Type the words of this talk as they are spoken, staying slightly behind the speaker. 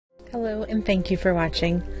Hello and thank you for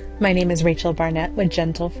watching. My name is Rachel Barnett with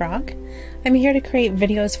Gentle Frog. I'm here to create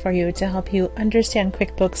videos for you to help you understand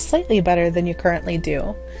QuickBooks slightly better than you currently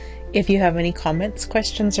do. If you have any comments,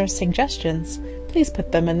 questions, or suggestions, please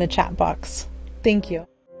put them in the chat box. Thank you.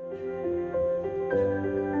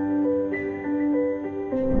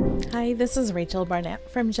 Hi, this is Rachel Barnett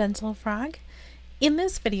from Gentle Frog. In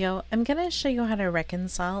this video, I'm going to show you how to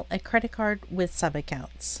reconcile a credit card with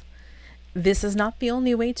subaccounts. This is not the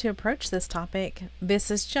only way to approach this topic. This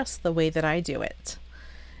is just the way that I do it.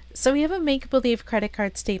 So we have a make-believe credit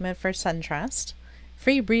card statement for SunTrust.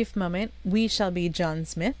 For a brief moment, we shall be John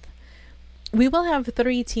Smith. We will have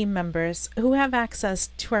 3 team members who have access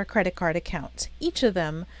to our credit card account, each of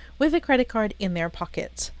them with a credit card in their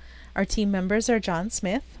pocket. Our team members are John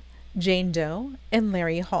Smith, Jane Doe, and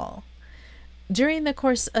Larry Hall. During the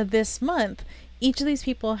course of this month, each of these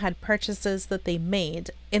people had purchases that they made,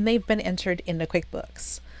 and they've been entered into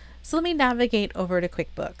QuickBooks. So let me navigate over to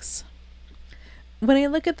QuickBooks. When I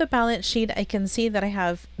look at the balance sheet, I can see that I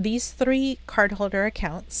have these 3 cardholder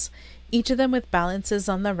accounts, each of them with balances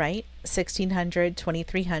on the right, $1,600,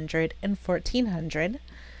 $2,300, and $1,400. Let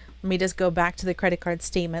me just go back to the credit card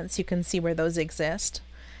statements. You can see where those exist.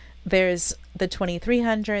 There's the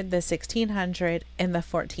 $2,300, the $1,600, and the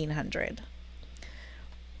 $1,400.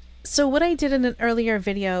 So what I did in an earlier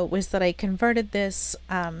video was that I converted this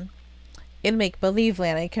in make-believe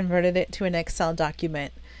land. I converted it to an Excel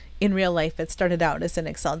document. In real life, it started out as an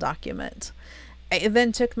Excel document. I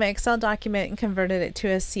then took my Excel document and converted it to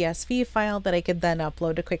a CSV file that I could then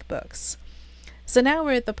upload to QuickBooks. So now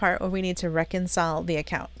we're at the part where we need to reconcile the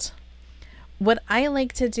account. What I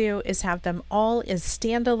like to do is have them all as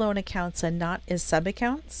standalone accounts and not as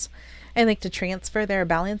sub-accounts. I like to transfer their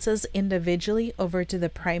balances individually over to the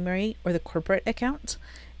primary or the corporate account.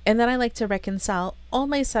 And then I like to reconcile all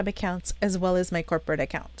my sub-accounts as well as my corporate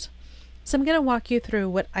account. So I'm going to walk you through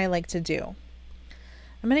what I like to do.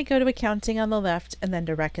 I'm going to go to accounting on the left and then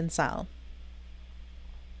to reconcile.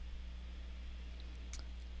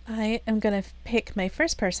 I am going to pick my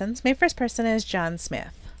first persons. My first person is John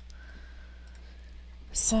Smith.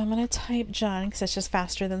 So I'm going to type John because it's just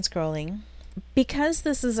faster than scrolling. Because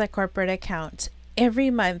this is a corporate account, every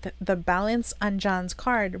month the balance on John's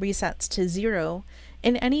card resets to 0,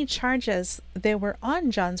 and any charges that were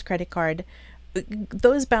on John's credit card,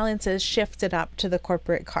 those balances shifted up to the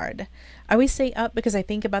corporate card. I always say up because I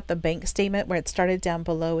think about the bank statement where it started down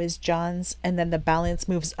below is John's and then the balance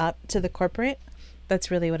moves up to the corporate.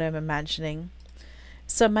 That's really what I'm imagining.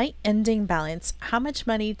 So my ending balance, how much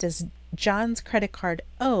money does John's credit card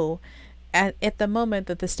owe at the moment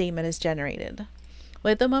that the statement is generated?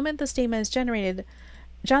 Well, at the moment the statement is generated,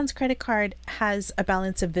 John's credit card has a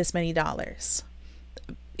balance of this many dollars.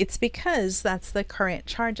 It's because that's the current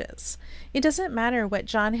charges. It doesn't matter what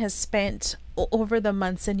John has spent over the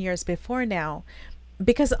months and years before now,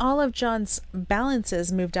 because all of John's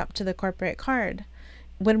balances moved up to the corporate card.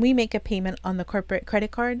 When we make a payment on the corporate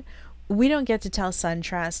credit card, we don't get to tell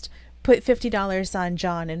SunTrust, put $50 on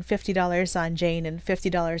John and $50 on Jane and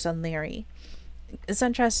 $50 on Larry.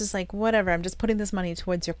 SunTrust is like, whatever, I'm just putting this money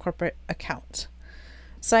towards your corporate account.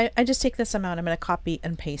 So I just take this amount, I'm going to copy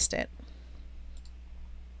and paste it.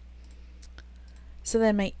 So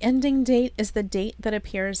then my ending date is the date that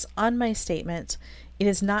appears on my statement. It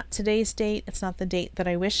is not today's date. It's not the date that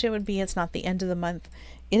I wish it would be. It's not the end of the month.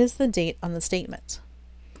 It is the date on the statement.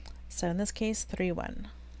 So in this case, 3/1.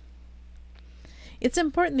 It's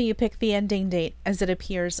important that you pick the ending date as it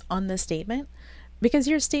appears on the statement, because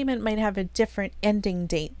your statement might have a different ending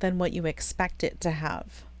date than what you expect it to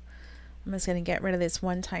have. I'm just going to get rid of this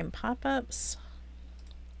one-time pop-ups.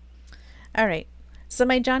 All right, so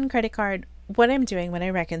my John credit card, what I'm doing when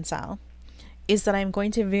I reconcile is that I'm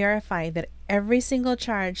going to verify that every single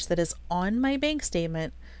charge that is on my bank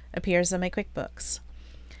statement appears in my QuickBooks.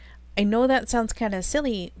 I know that sounds kind of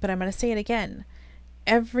silly, but I'm going to say it again.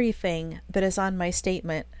 Everything that is on my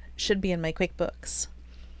statement should be in my QuickBooks.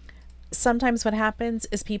 Sometimes what happens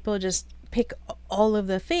is people just pick all of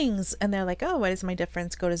the things and they're like, oh, why does my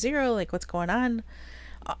difference go to 0? Like, what's going on?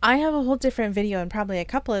 I have a whole different video and probably a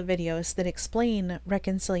couple of videos that explain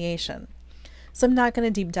reconciliation. So I'm not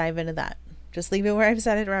going to deep dive into that. Just leave it where I've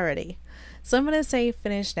said it already. So I'm going to say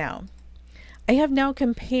finish now. I have now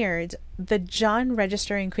compared the John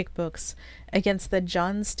register in QuickBooks against the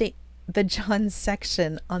John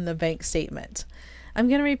section on the bank statement. I'm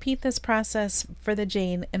going to repeat this process for the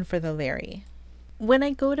Jane and for the Larry. When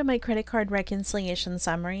I go to my credit card reconciliation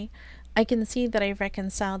summary, I can see that I've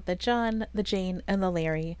reconciled the John, the Jane, and the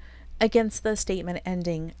Larry against the statement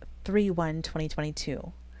ending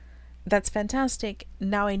 3/1/2022. That's fantastic.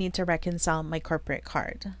 Now I need to reconcile my corporate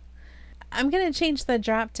card. I'm going to change the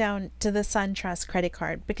drop down to the SunTrust credit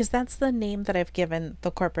card because that's the name that I've given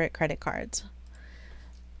the corporate credit card.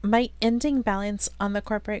 My ending balance on the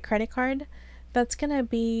corporate credit card, that's going to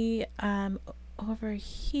be over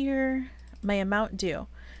here, my amount due.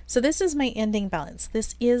 So this is my ending balance.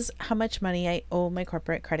 This is how much money I owe my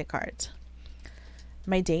corporate credit card.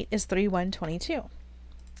 My date is 3/1/22.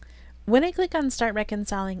 When I click on Start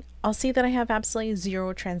Reconciling, I'll see that I have absolutely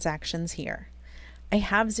 0 transactions here. I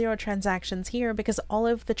have 0 transactions here because all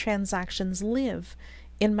of the transactions live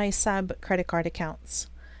in my sub credit card accounts.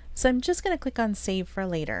 So I'm just going to click on Save for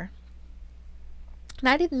Later. And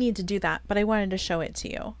I didn't need to do that, but I wanted to show it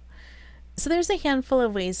to you. So there's a handful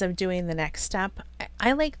of ways of doing the next step.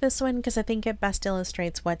 I like this one because I think it best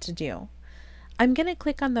illustrates what to do. I'm going to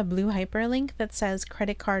click on the blue hyperlink that says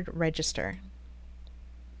Credit Card Register.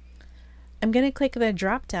 I'm going to click the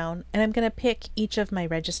drop down and I'm going to pick each of my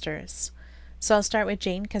registers. So I'll start with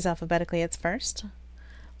Jane because alphabetically it's first.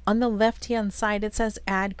 On the left hand side it says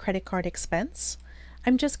Add Credit Card Expense.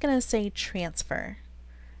 I'm just going to say Transfer.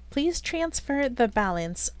 Please transfer the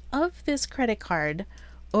balance of this credit card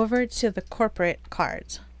over to the corporate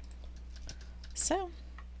card. So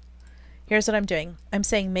here's what I'm doing. I'm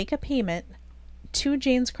saying make a payment to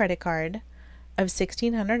Jane's credit card of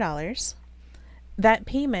 $1,600. That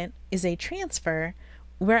payment is a transfer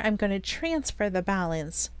where I'm going to transfer the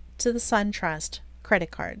balance to the SunTrust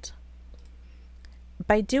credit card.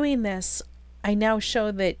 By doing this, I now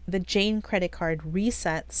show that the Jane credit card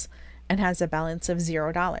resets and has a balance of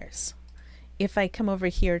 $0. If I come over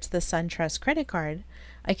here to the SunTrust credit card,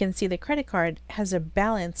 I can see the credit card has a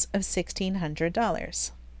balance of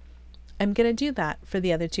 $1,600. I'm going to do that for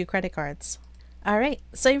the other 2 credit cards. Alright,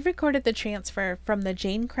 so I've recorded the transfer from the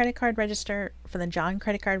Jane credit card register, from the John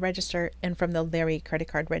credit card register, and from the Larry credit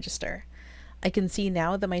card register. I can see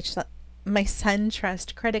now that my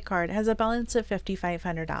SunTrust credit card has a balance of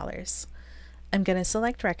 $5,500. I'm going to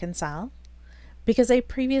select Reconcile. Because I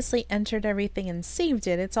previously entered everything and saved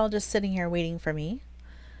it, it's all just sitting here waiting for me.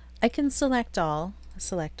 I can select all.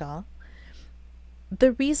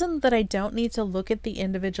 The reason that I don't need to look at the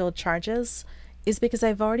individual charges is because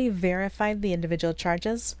I've already verified the individual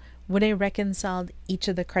charges when I reconciled each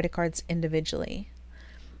of the credit cards individually.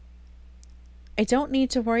 I don't need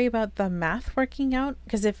to worry about the math working out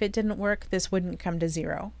because if it didn't work, this wouldn't come to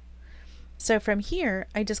 0. So from here,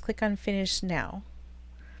 I just click on Finish Now.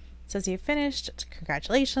 It says you've finished.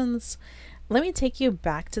 Congratulations. Let me take you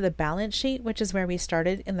back to the balance sheet, which is where we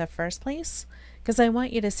started in the first place, because I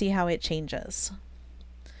want you to see how it changes.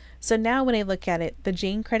 So now when I look at it, the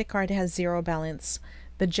Jane credit card has 0 balance,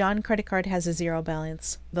 the John credit card has a 0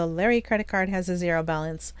 balance, the Larry credit card has a 0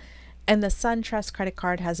 balance, and the SunTrust credit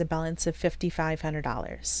card has a balance of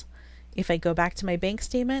 $5,500. If I go back to my bank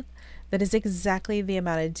statement, that is exactly the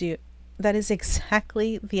amount due. That is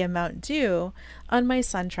exactly the amount due on my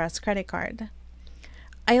SunTrust credit card.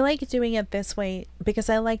 I like doing it this way because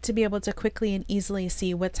I like to be able to quickly and easily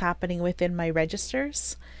see what's happening within my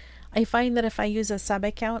registers. I find that if I use a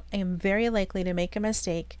sub-account, I am very likely to make a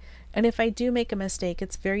mistake, and if I do make a mistake,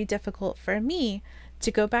 it's very difficult for me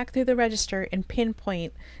to go back through the register and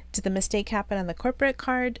pinpoint, did the mistake happen on the corporate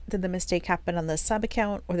card, did the mistake happen on the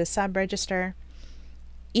sub-account or the sub-register?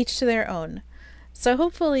 Each to their own. So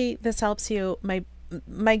hopefully this helps you.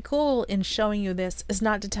 My goal in showing you this is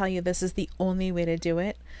not to tell you this is the only way to do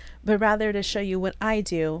it, but rather to show you what I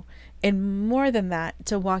do, and more than that,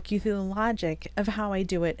 to walk you through the logic of how I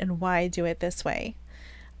do it and why I do it this way.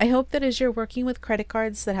 I hope that as you're working with credit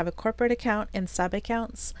cards that have a corporate account and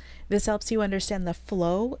sub-accounts, this helps you understand the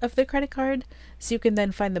flow of the credit card so you can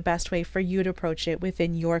then find the best way for you to approach it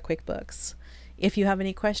within your QuickBooks. If you have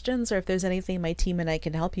any questions or if there's anything my team and I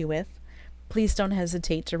can help you with, please don't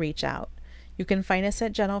hesitate to reach out. You can find us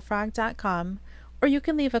at gentlefrog.com or you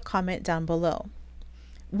can leave a comment down below.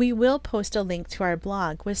 We will post a link to our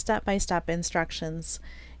blog with step-by-step instructions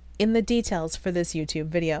in the details for this YouTube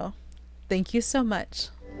video. Thank you so much.